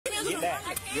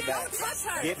Get back.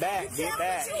 Get back. Get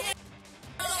back.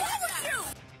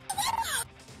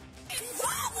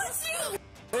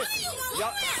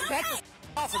 Y'all, back the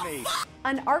off of me.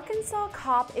 An Arkansas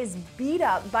cop is beat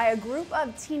up by a group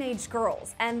of teenage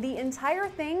girls, and the entire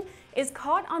thing is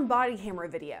caught on body camera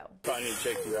video. I need to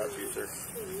check you out too, sir.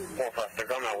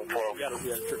 456, I'm out with 12. You got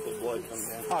a trickle of blood coming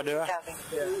down. Oh, do I?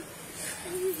 Yeah.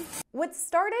 What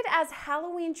started as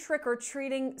Halloween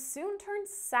trick-or-treating soon turned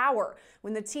sour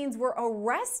when the teens were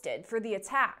arrested for the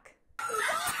attack.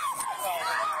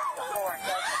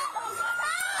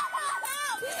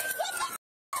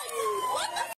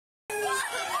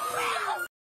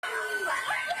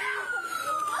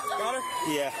 Got her?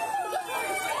 Yeah.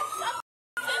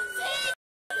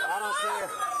 I don't care.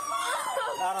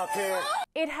 I don't care.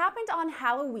 It happened on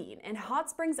Halloween in Hot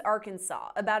Springs,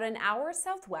 Arkansas, about an hour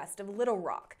southwest of Little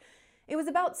Rock. It was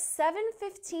about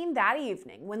 7:15 that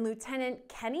evening when Lieutenant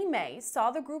Kenny May saw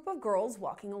the group of girls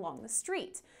walking along the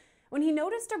street. When he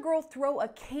noticed a girl throw a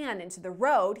can into the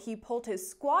road, he pulled his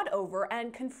squad over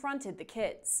and confronted the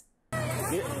kids.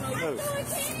 Move.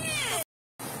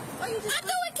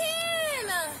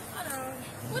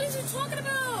 What are you talking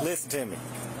about? Listen to me.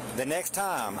 The next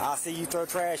time I see you throw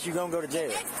trash, you're going to go to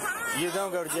jail. You're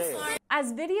going to go to jail.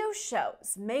 As video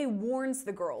shows, May warns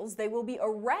the girls they will be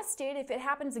arrested if it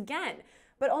happens again.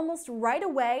 But almost right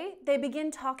away, they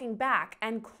begin talking back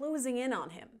and closing in on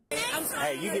him.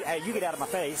 Hey, you get out of my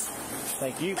face.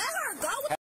 Thank you. Let her go.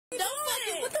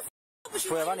 What the f***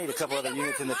 12, I need a couple other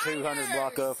units in the 200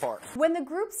 block of park. When the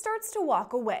group starts to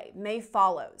walk away, May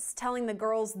follows, telling the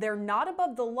girls they're not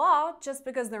above the law just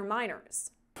because they're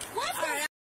minors.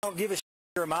 I don't give a shit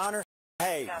you're a minor.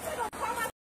 Hey,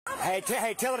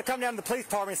 tell her to come down to the police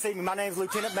department and see me. My name's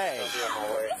Lieutenant May.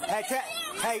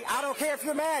 Hey, I don't care if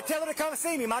you're mad. Tell her to come and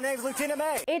see me. My name's Lieutenant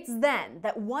May. It's then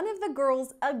that one of the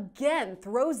girls again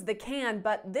throws the can,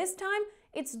 but this time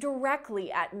it's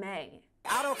directly at May.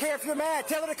 I don't care if you're mad.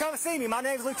 Tell her to come and see me. My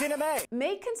name's Lieutenant May.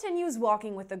 May continues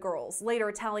walking with the girls,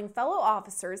 later telling fellow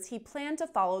officers he planned to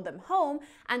follow them home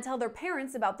and tell their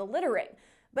parents about the littering.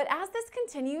 But as this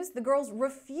continues, the girls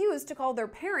refuse to call their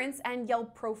parents and yell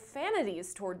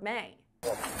profanities toward May.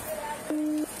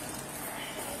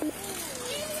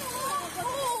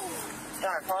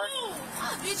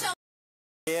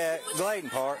 Yeah, Gladen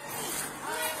Park.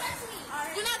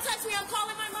 Do not touch me. I'm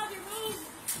calling my mother. Move.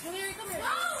 Come here. Come here.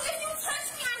 Oh, if you touch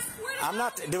me, I swear to I'm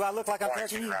not. Do I look like I'm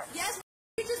touching you? Yes,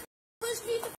 you just pushed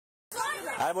me to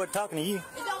the I wasn't talking to you. It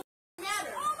don't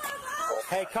matter.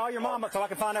 Hey, call your mama so I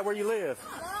can find out where you live.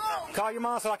 Call your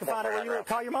mom so I can find out where you live.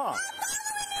 Call your mom.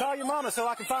 Call your mama so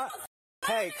I can find.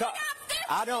 Hey,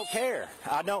 I don't care.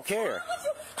 I don't care.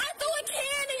 I threw a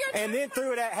can in your. And then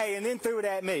threw it at. Hey, and then threw it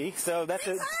at me. So that's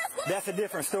a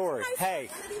different story. Hey,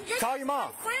 call your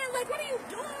mom. Friend, like, what are you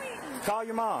doing? Call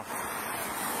your mom.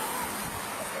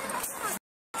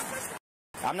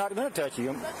 I'm not going to touch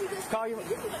you. Call your.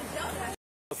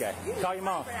 Okay. Call your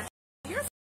mom.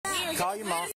 Call your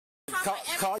mom.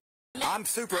 Call. I'm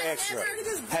super extra.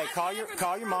 Hey, call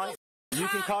your mom. You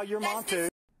can call your mom too.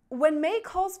 When May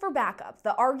calls for backup,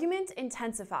 the argument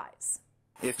intensifies.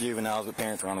 If juveniles with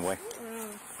parents are on the way.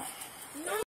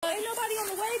 No, ain't nobody on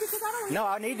the way because I don't. No,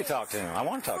 I need to talk to him. I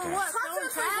want to talk to him.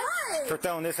 What? For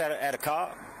throwing this at a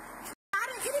cop.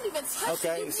 You didn't even touch it.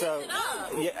 Okay, so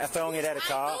yeah, throwing it at a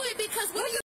cop. I do it because what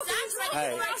are you?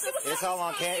 Hey, it's all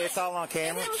on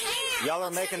camera. Y'all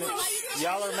are making.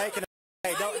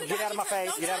 Hey, don't get out of my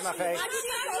face. Get out of my face.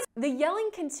 The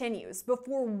yelling continues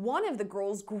before one of the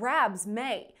girls grabs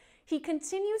May. He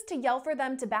continues to yell for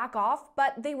them to back off,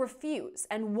 but they refuse,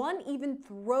 and one even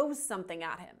throws something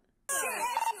at him.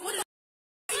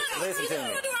 Listen to me.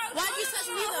 Why'd you touch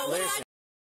me though? Listen.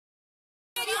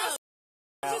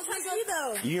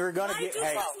 You're gonna get.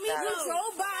 Hey,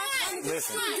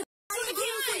 listen.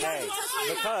 Hey,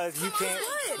 because you can't.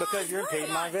 Because you're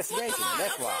impeding my investigation.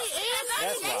 That's why.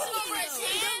 That's why.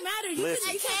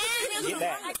 Listen. Get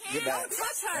back. Get back.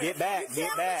 Get back.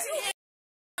 Get back.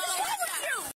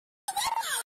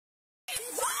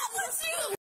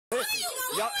 Listen.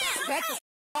 Y'all, back the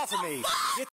off of me.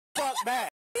 Get the fuck back.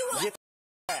 Get the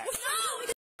back.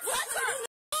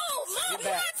 Get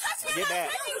back. Get back.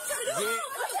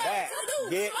 Get back.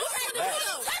 Get back.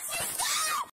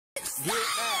 Get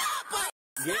back.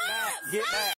 Get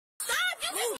back.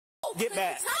 Get back. Get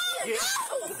back.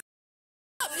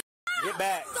 Get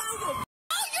back.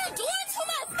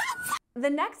 The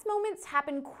next moments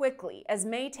happen quickly as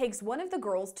May takes one of the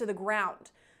girls to the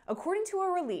ground. According to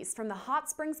a release from the Hot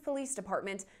Springs Police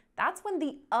Department, that's when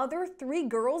the other 3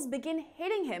 girls begin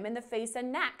hitting him in the face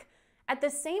and neck. At the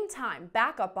same time,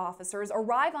 backup officers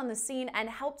arrive on the scene and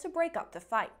help to break up the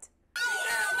fight.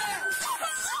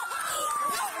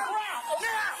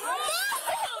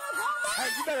 Hey,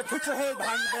 you better put your head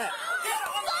behind your back.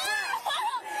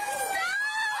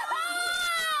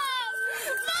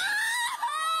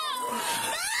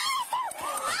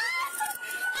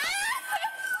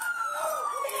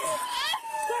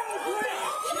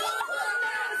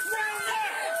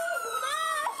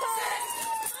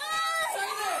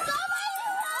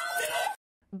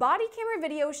 'Body camera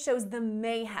video shows the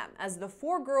mayhem as the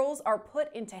 4 girls are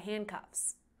put into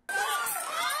handcuffs.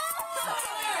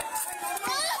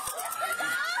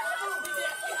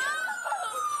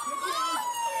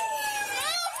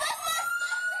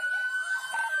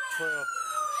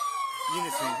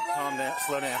 Unison, calm down,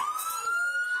 slow down.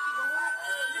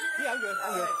 Yeah, I'm good,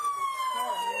 I'm good.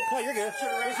 No, you're good.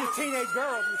 It's just teenage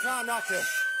girls. We're trying not to.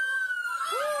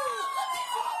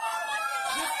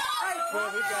 Well,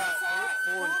 we've got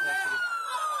 4 in custody.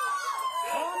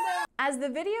 As the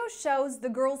video shows, the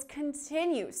girls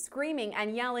continue screaming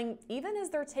and yelling even as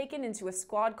they're taken into a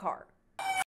squad car.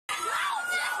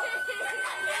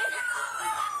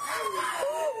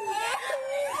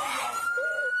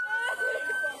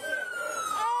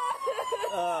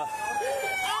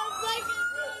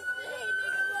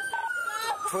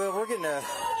 Well, we're getting a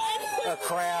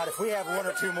crowd. If we have 1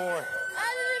 or 2 more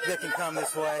that can come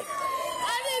this way.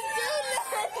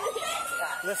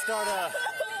 Let's start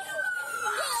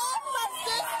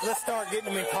getting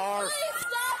them in cars.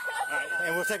 All right,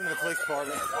 and we'll take them to the police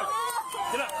department.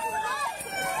 Get up.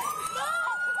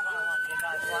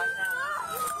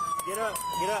 Get up.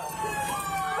 Get up.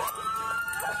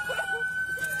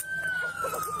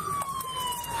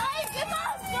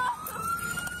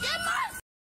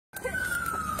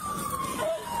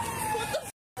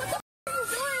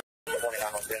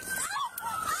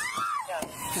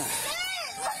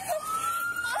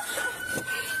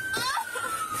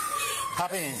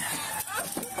 Hop in.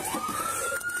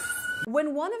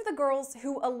 When one of the girls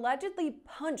who allegedly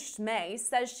punched May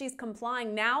says she's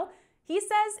complying now, he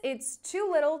says it's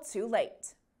too little too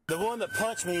late. The one that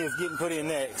punched me is getting put in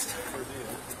next.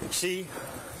 She.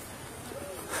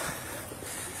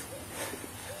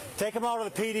 Take them all to the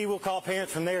PD. We'll call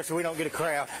parents from there so we don't get a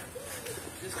crowd.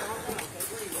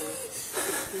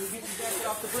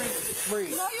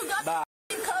 Breathe. No, you got Bye.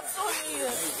 cuffs on you.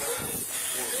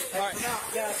 All right.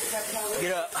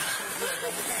 Get up.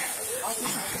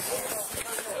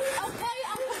 Okay,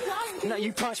 I'm complying. No,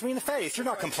 you punched me in the face. You're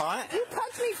not compliant. You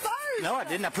punched me first. No, I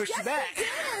didn't. I pushed you back. You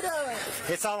did.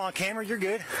 It's all on camera. You're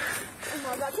good. Oh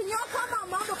my God. Can y'all call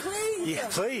my mama, please? Yeah,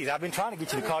 please. I've been trying to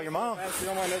get you to call your mom.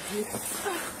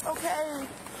 Okay.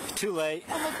 Too late.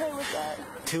 I'm okay with that.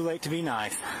 Too late to be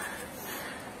nice.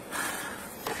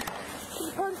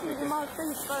 She punched me in my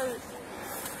face first.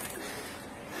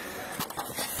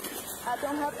 I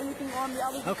don't have anything on me. I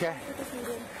was Okay.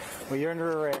 Well, you're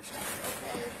under arrest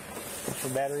for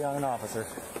battery on an officer.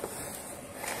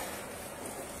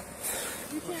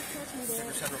 You can't touch me there.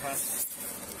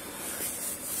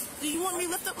 Do you want me to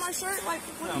lift up my shirt? Like,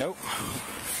 what? Nope.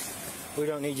 We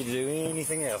don't need you to do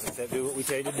anything else except do what we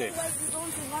tell you to do. Like, you're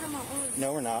going to run in my arms.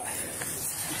 No, we're not.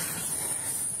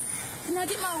 Can I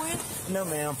get my wig? No,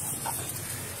 ma'am.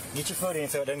 Get your foot in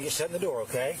so it doesn't get shut in the door,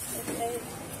 okay? Okay.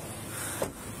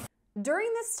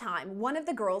 During this time, one of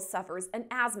the girls suffers an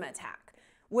asthma attack.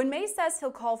 When May says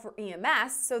he'll call for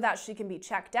EMS so that she can be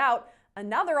checked out,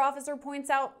 another officer points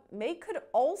out May could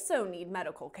also need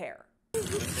medical care.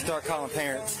 Start calling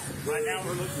parents. Right now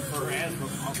we're looking for asthma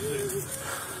officers.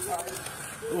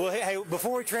 Well, hey,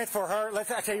 before we transfer her, I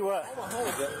tell you what.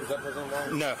 Is that person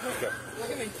wrong? No.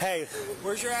 Okay. Hey,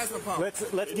 Where's your asthma pump?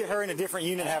 let's get her in a different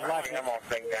unit and have life. I'm all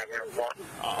thing down here for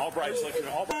Albright selected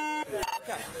Albright.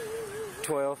 Okay.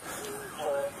 12.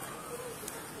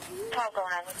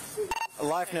 A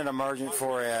life net emergent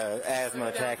for an asthma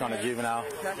attack on a juvenile.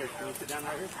 Can you sit down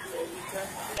right here?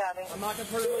 I'm not going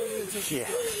to put it on you. Yeah.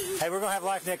 Hey, we're going to have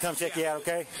life net come check you out,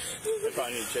 okay? They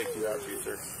probably need to check you out too,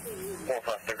 sir. 4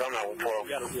 faster. Come out with 12.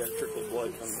 You got a trickle of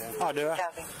blood coming down. Oh, do I?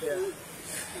 Yeah.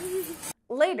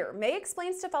 Later, May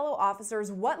explains to fellow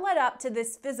officers what led up to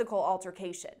this physical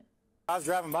altercation. I was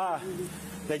driving by.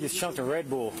 They just chunked a Red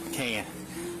Bull can.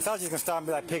 So I was just going to stop and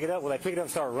be like, pick it up. Well, they pick it up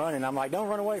and start running. I'm like, don't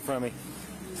run away from me.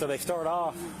 So they start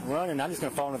off running. I'm just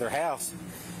going to fall into their house.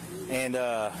 And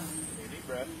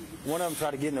one of them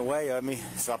tried to get in the way of me,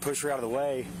 so I pushed her out of the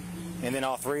way. And then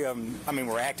all 3 of them,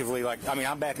 we're actively like,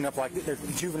 I'm backing up like they're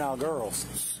juvenile girls.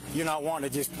 You're not wanting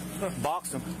to just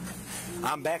box them.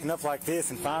 I'm backing up like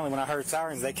this, and finally when I heard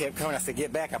sirens, they kept coming. I said,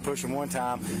 get back. I pushed them one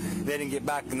time. They didn't get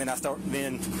back, and then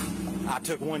I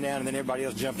took one down, and then everybody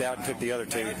else jumped out and took the other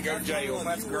two. To go to jail.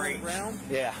 That's great.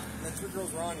 Yeah. And 2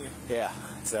 girls were on you. Yeah.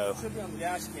 So. Should be on the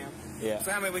dash cam. Yeah.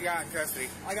 So how many we got in custody?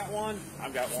 I got 1.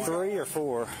 I've got 1. 3 or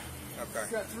 4. Okay.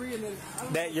 You got 3 and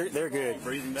then. They're good.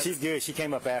 She's good. She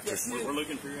came up after. We're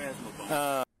looking for your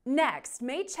asthma. Next,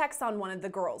 May checks on one of the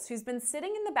girls who's been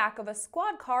sitting in the back of a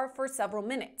squad car for several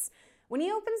minutes. When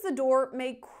he opens the door,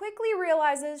 May quickly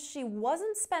realizes she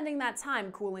wasn't spending that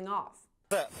time cooling off.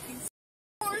 What's up?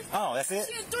 Oh, that's it?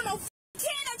 She didn't do no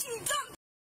at you,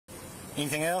 dumb.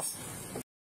 Anything else?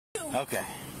 Okay.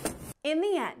 In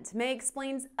the end, May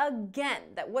explains again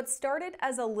that what started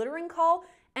as a littering call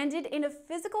ended in a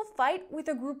physical fight with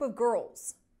a group of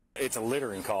girls. It's a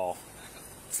littering call.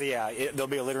 So yeah, there'll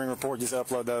be a littering report. Just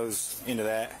upload those into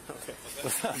that. Okay.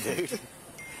 What's up, dude?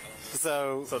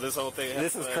 So this whole thing.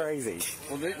 This is crazy.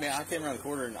 Well, man, I came around the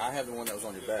corner and I had the one that was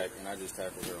on your back, and I just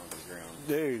tackled her on the ground.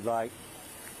 Dude, like,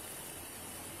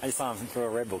 I just saw him throw a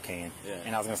Red Bull can,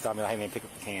 and I was gonna stop me like, hey man, pick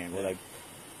up the can. Well, they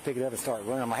pick it up and start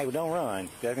running. I'm like, hey, well, don't run.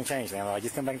 That can change, man. I'm like,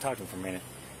 just come back and talk to him for a minute,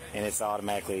 and it's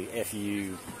automatically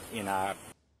FUNI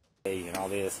and all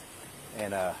this,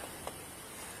 and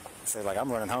so like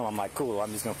I'm running home. I'm like, cool.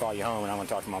 I'm just gonna follow you home, and I'm gonna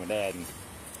talk to mom and dad. And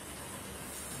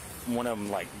one of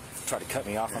them like tried to cut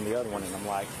me off from the other one, and I'm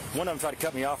like, one of them tried to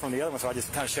cut me off from the other one, so I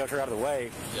just kind of shoved her out of the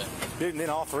way. Yeah. Dude, and then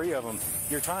all 3 of them,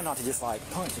 you're trying not to just like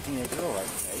punch a teenage girl, right?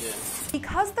 Yeah.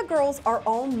 Because the girls are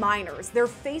all minors, their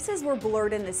faces were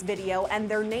blurred in this video and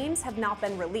their names have not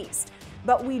been released.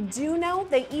 But we do know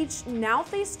they each now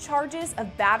face charges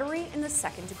of battery in the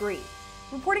 2nd degree.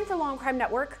 Reporting for Law&Crime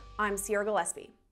Network, I'm Sierra Gillespie.